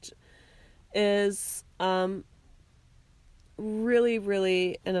Project is really,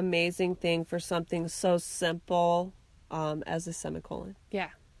 really an amazing thing for something so simple as a semicolon. Yeah.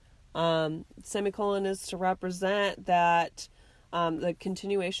 Semicolon is to represent that the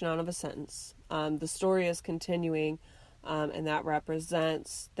continuation on of a sentence. The story is continuing, and that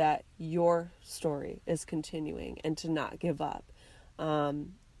represents that your story is continuing, and to not give up.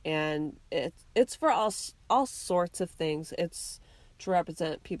 And it's for all sorts of things. It's to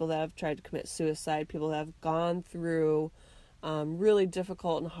represent people that have tried to commit suicide, people that have gone through really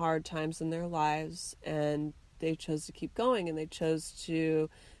difficult and hard times in their lives, and they chose to keep going, and they chose to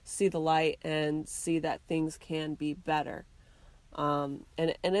see the light and see that things can be better. And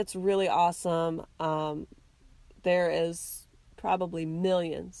it's really awesome. There is probably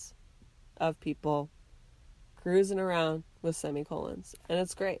millions of people cruising around with semicolons, and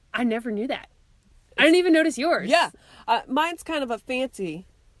it's great. I never knew that. I didn't even notice yours. Yeah. Mine's kind of a fancy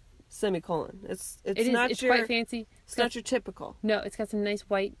semicolon. It's quite fancy. It's not your typical. No, it's got some nice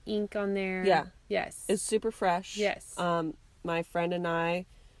white ink on there. Yeah. Yes. It's super fresh. Yes. My friend and I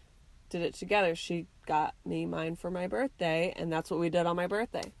did it together. She got me mine for my birthday, and that's what we did on my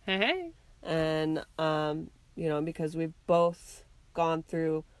birthday. Hey. And because we've both gone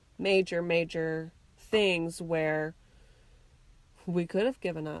through major things where we could have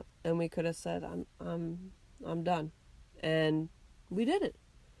given up, and we could have said, I'm done. And we did it.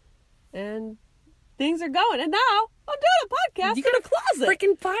 And things are going. And now I'm doing a podcast in a closet.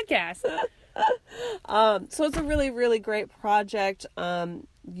 Freaking podcast. So it's a really, really great project.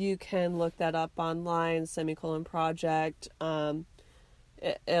 You can look that up online, Semicolon Project.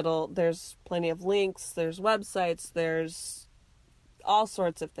 There's plenty of links, there's websites, there's all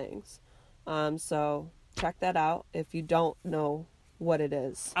sorts of things. So check that out if you don't know what it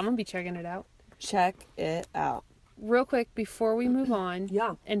is. I'm going to be checking it out. Check it out. Real quick, before we move on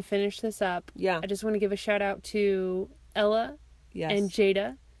and finish this up, I just want to give a shout out to Ella and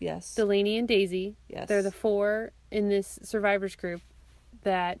Jada, Delaney and Daisy. Yes. They're the 4 in this survivors group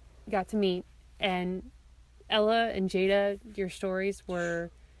that got to meet. And Ella and Jada, your stories were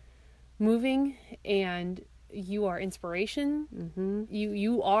moving, and you are inspiration. Mm-hmm.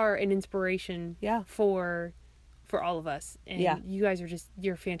 You are an inspiration for all of us. And you guys are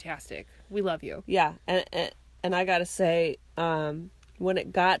you're fantastic. We love you. Yeah. And I gotta say, when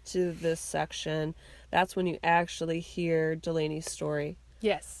it got to this section, that's when you actually hear Delaney's story.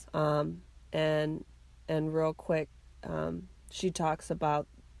 Yes. And real quick, she talks about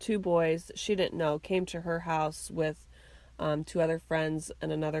 2 boys that she didn't know came to her house with 2 other friends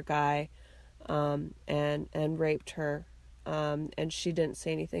and another guy, and raped her. And she didn't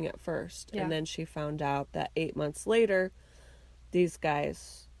say anything at first. Yeah. And then she found out that 8 months later, these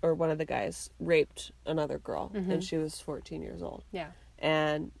guys, or one of the guys, raped another girl, Mm-hmm. and she was 14 years old. Yeah.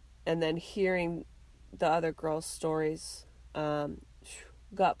 And then hearing the other girls' stories,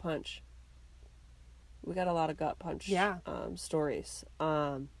 gut punch. We got a lot of gut punch stories.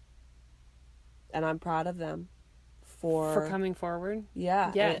 And I'm proud of them for coming forward.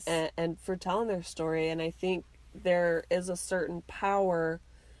 Yeah. Yes. And for telling their story. And I think there is a certain power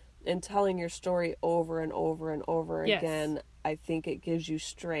in telling your story over and over and over Yes. again. I think it gives you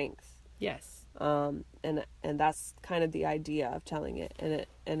strength. Yes. And that's kind of the idea of telling it.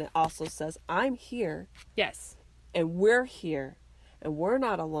 And it also says, I'm here. Yes. And we're here. And we're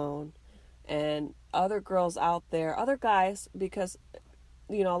not alone. And other girls out there, other guys, because,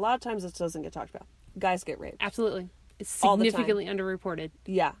 a lot of times this doesn't get talked about. Guys get raped. Absolutely. It's All the time. significantly underreported.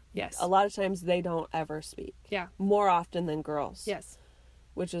 Yeah. Yes. A lot of times they don't ever speak. Yeah. More often than girls. Yes.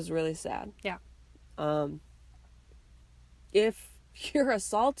 Which is really sad. Yeah. If you're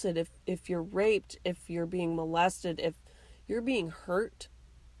assaulted, if you're raped, if you're being molested, if you're being hurt,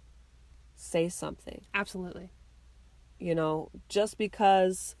 say something. Absolutely. Just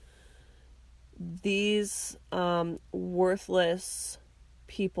because these worthless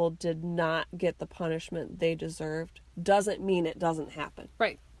people did not get the punishment they deserved doesn't mean it doesn't happen.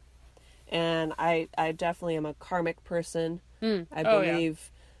 Right. And I definitely am a karmic person. I Oh,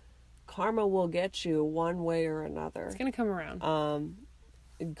 believe karma will get you one way or another. It's going to come around.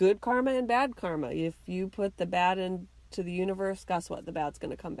 Good karma and bad karma. If you put the bad into the universe, guess what? The bad's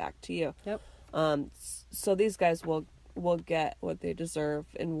going to come back to you. Yep. So these guys will get what they deserve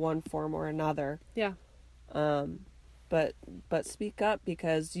in one form or another. Yeah. But speak up,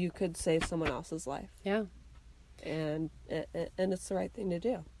 because you could save someone else's life. Yeah. And it's the right thing to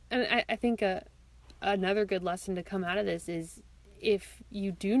do. And I think another good lesson to come out of this is, if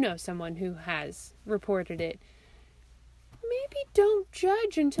you do know someone who has reported it, maybe don't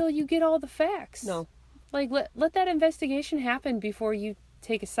judge until you get all the facts. No. Like, let that investigation happen before you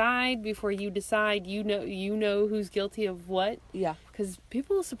take a side, before you decide you know who's guilty of what. Yeah. Because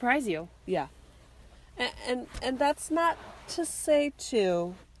people will surprise you. Yeah. And that's not to say,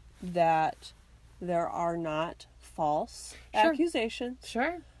 too, that there are not false accusations.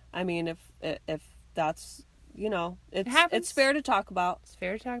 Sure. I mean, if that's, It happens. it's fair to talk about. It's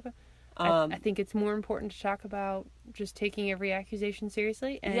fair to talk about. I think it's more important to talk about just taking every accusation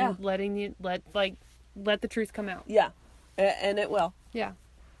seriously and letting let the truth come out. Yeah. And it will. Yeah.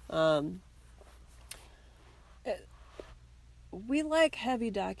 We like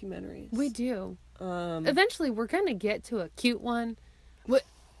heavy documentaries. We do. Eventually, we're going to get to a cute one.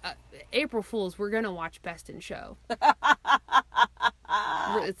 April Fools, we're going to watch Best in Show.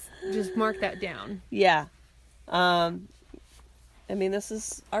 Just mark that down. Yeah. I mean, this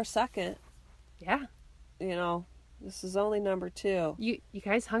is our second. Yeah. This is only number 2. You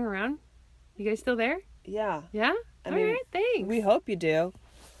guys hung around? You guys still there? Yeah. Yeah? I mean, all right, thanks. We hope you do.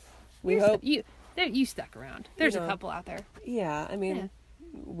 We You're hope. you stuck around. There's a couple out there. Yeah, I mean,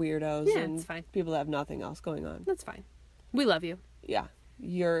 weirdos and it's fine. people that have nothing else going on. That's fine. We love you. Yeah.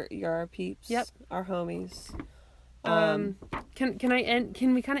 You're our peeps. Yep. Our homies. Can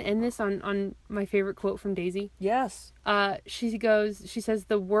we kind of end this on my favorite quote from Daisy? Yes. She says,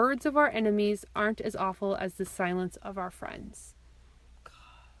 "The words of our enemies aren't as awful as the silence of our friends."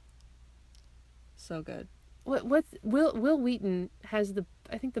 So good. Will Wheaton has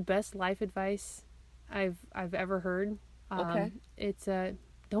I think the best life advice I've ever heard. Okay. It's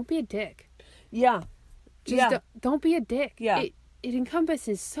don't be a dick. Yeah. Don't be a dick. Yeah. It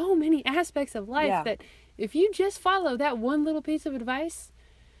encompasses so many aspects of life that if you just follow that one little piece of advice,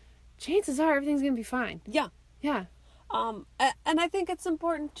 chances are everything's going to be fine. Yeah. Yeah. And I think it's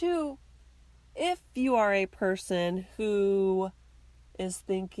important too, if you are a person who is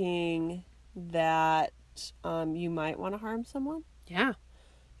thinking that you might want to harm someone. Yeah.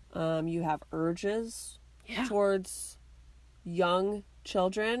 You have urges Yeah. towards young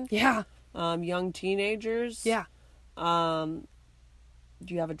children. Yeah. Young teenagers. Yeah.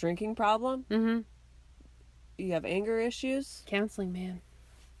 Do you have a drinking problem? Mm-hmm. You have anger issues? Counseling, man.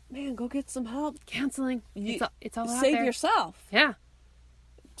 Man, go get some help. Counseling. It's all out Save there. yourself. Yeah.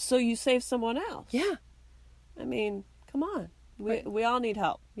 So you save someone else. Yeah. I mean, come on. Right. We all need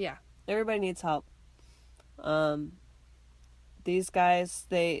help. Yeah. Everybody needs help. These guys,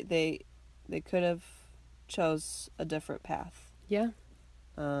 they could have chose a different path. Yeah.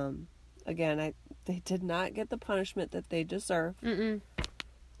 Again, they did not get the punishment that they deserve. Mm-mm.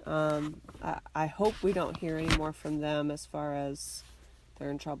 I hope we don't hear any more from them as far as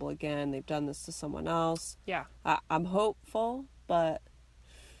they're in trouble again. They've done this to someone else. Yeah. I'm hopeful, but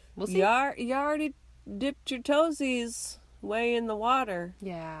We'll see. you already dipped your toesies way in the water.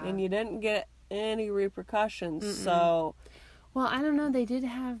 Yeah. And you didn't get any repercussions. So, well, I don't know. They did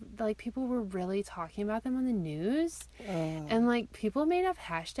have, like, people were really talking about them on the news. And, like, people made up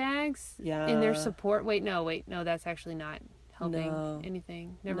hashtags in their support. Wait, no, that's actually not helping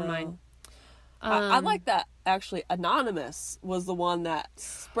anything. Never mind. I like that, actually, Anonymous was the one that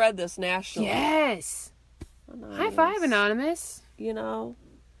spread this nationally. Yes! Anonymous. High five, Anonymous. You know,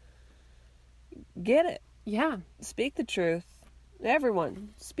 get it. Yeah. Speak the truth. Everyone,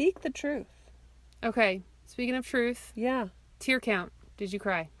 speak the truth. Okay, speaking of truth. Yeah. Tear count. Did you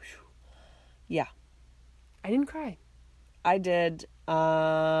cry? Yeah. I didn't cry. I did,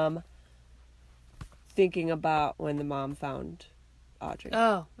 thinking about when the mom found Audrey.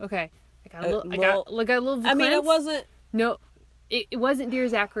 Oh, okay. I got a little I mean, it wasn't... No, it wasn't Dear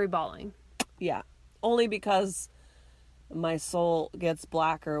Zachary bawling. Yeah. Only because my soul gets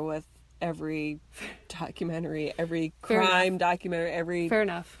blacker with every documentary, every crime documentary, every... Fair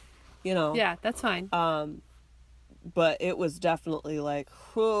enough. You know. Yeah, that's fine. But it was definitely like,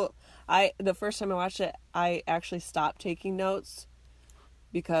 whew. The first time I watched it, I actually stopped taking notes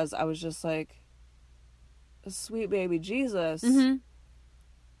because I was just like, sweet baby Jesus. Mm-hmm.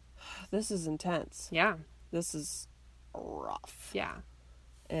 This is intense. Yeah. This is rough. Yeah.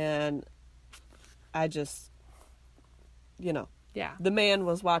 And I just, you know. Yeah. The man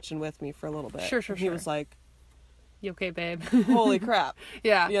was watching with me for a little bit. Sure. He was like, you okay, babe? Holy crap.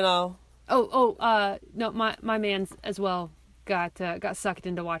 Yeah. You know. No, my man's as well got sucked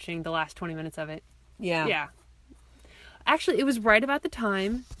into watching the last 20 minutes of it. Yeah. Yeah. Actually, it was right about the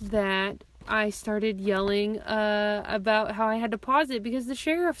time that I started yelling about how I had to pause it because the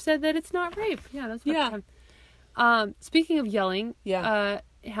sheriff said that it's not rape. Yeah, that's about the time. Speaking of yelling, how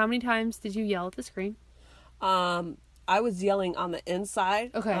many times did you yell at the screen? I was yelling on the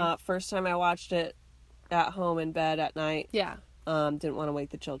inside. Okay. First time I watched it at home in bed at night. Yeah. Didn't want to wake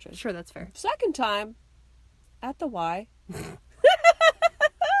the children. Sure, that's fair. Second time, at the Y.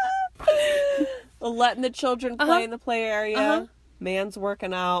 Letting the children play in the play area. Man's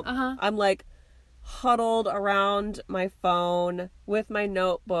working out. I'm like huddled around my phone with my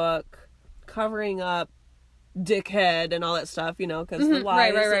notebook, covering up dickhead and all that stuff, you know, because the Y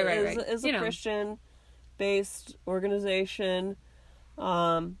is a Christian-based organization.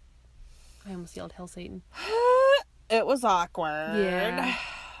 I almost yelled "Hell, Satan." It was awkward. Yeah.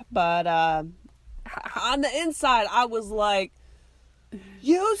 But on the inside, I was like,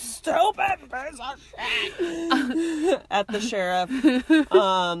 you stupid piece of shit. At the sheriff.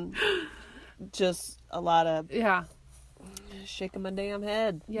 Just a lot of shaking my damn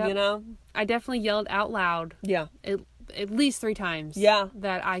head. Yep. You know? I definitely yelled out loud. Yeah. At least 3 times. Yeah.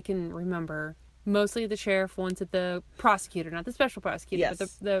 That I can remember. Mostly at the sheriff, once at the prosecutor, not the special prosecutor, but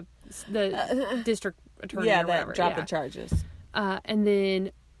the district attorney or whatever. That dropped the charges. And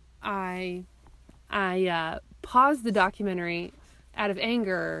then I paused the documentary out of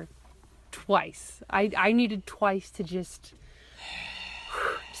anger twice. I needed twice to just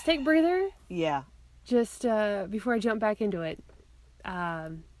take a breather. Yeah. Just before I jump back into it.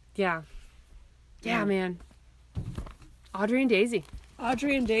 Yeah, man. Audrey and Daisy.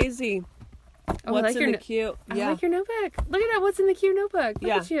 What's in the queue? I like your notebook. Look at that. What's in the queue notebook?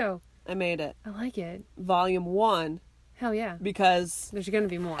 Look at you. I made it. I like it. Volume 1. Hell yeah. Because there's going to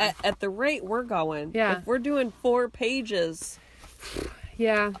be more. At the rate we're going, if we're doing 4 pages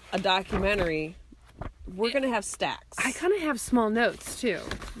a documentary, we're going to have stacks. I kind of have small notes too.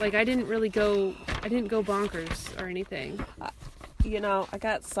 Like I didn't go bonkers or anything. You know, I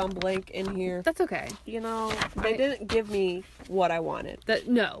got some blank in here. That's okay. You know, they didn't give me what I wanted.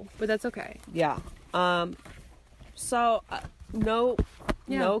 No, but that's okay. Yeah. So no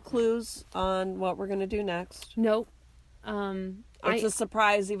clues on what we're gonna do next. Nope. It's a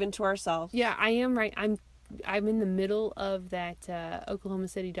surprise even to ourselves. Yeah, I am right. I'm in the middle of that Oklahoma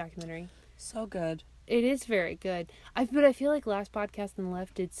City documentary. So good. It is very good. But I feel like Last Podcast on the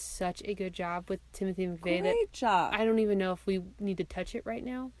Left did such a good job with Timothy McVeigh. Great job. I don't even know if we need to touch it right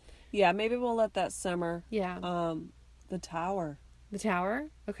now. Yeah, maybe we'll let that simmer. Yeah. The Tower. The Tower?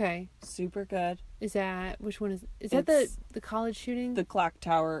 Okay. Super good. Is that, which one is that the college shooting? The Clock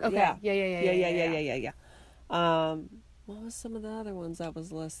Tower. Okay. Yeah. What was some of the other ones I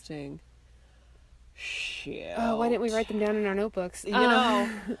was listing? Shit. Oh, why didn't we write them down in our notebooks? You know.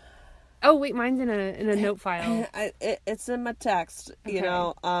 Oh wait, mine's in a note file. It's in my text. Okay. You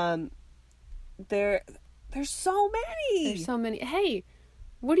know, there's so many. There's so many. Hey,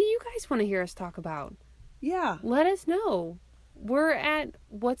 what do you guys want to hear us talk about? Yeah. Let us know. We're at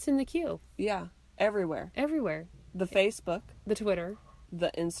What's in the Queue. Yeah, everywhere. Everywhere. The Facebook, the Twitter,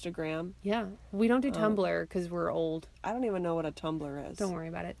 the Instagram. Yeah. We don't do Tumblr because we're old. I don't even know what a Tumblr is. Don't worry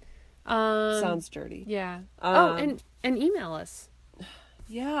about it. Sounds dirty. Yeah. Um, and email us.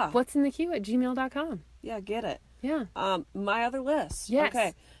 Yeah. What's in the queue at gmail.com. Yeah, get it. Yeah. My other list. Yes.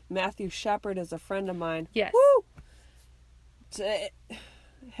 Okay. Matthew Shepard is a friend of mine. Yes. Woo!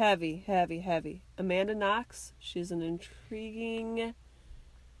 Heavy. Amanda Knox. She's an intriguing...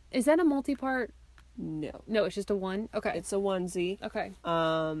 Is that a multi-part? No. No, it's just a one? Okay. It's a onesie. Okay.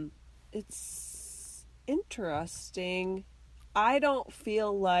 It's interesting. I don't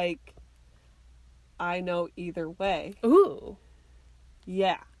feel like I know either way. Ooh.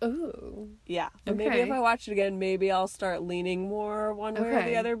 Yeah. Ooh. Yeah. But maybe Okay. if I watch it again, maybe I'll start leaning more one way or Okay.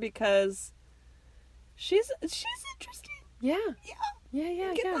 the other because she's interesting. Yeah. Yeah.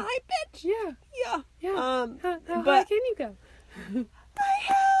 Yeah. Get the high pitch. Yeah. Yeah. Yeah. How high but can you go? I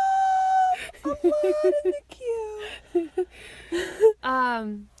have a lot in the queue.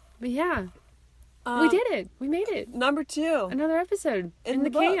 But yeah. We did it. We made it. Number 2. Another episode. In the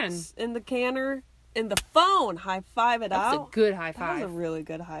can. books, in the canner. In the phone. High five it That's out. a good high That five. was a really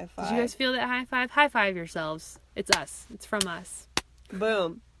good high five. Did you guys feel that high five? High five yourselves. It's us. It's from us.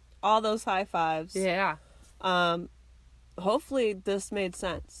 Boom. All those high fives. Yeah. Hopefully this made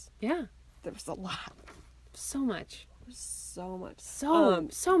sense. Yeah. There was a lot. So much. So much.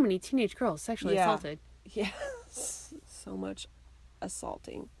 So many teenage girls sexually yeah. assaulted. Yes. So much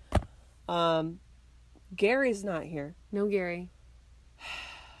assaulting. Gary's not here. No Gary.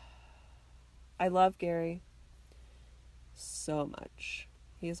 I love Gary so much.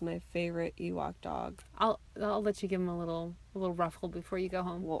 He is my favorite Ewok dog. I'll let you give him a little ruffle before you go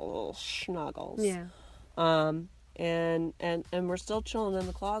home. Little snuggles. Yeah. And we're still chilling in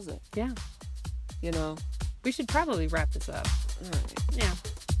the closet. Yeah. You know. We should probably wrap this up. All right. Yeah.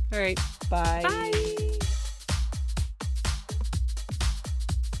 All right. Bye. Bye.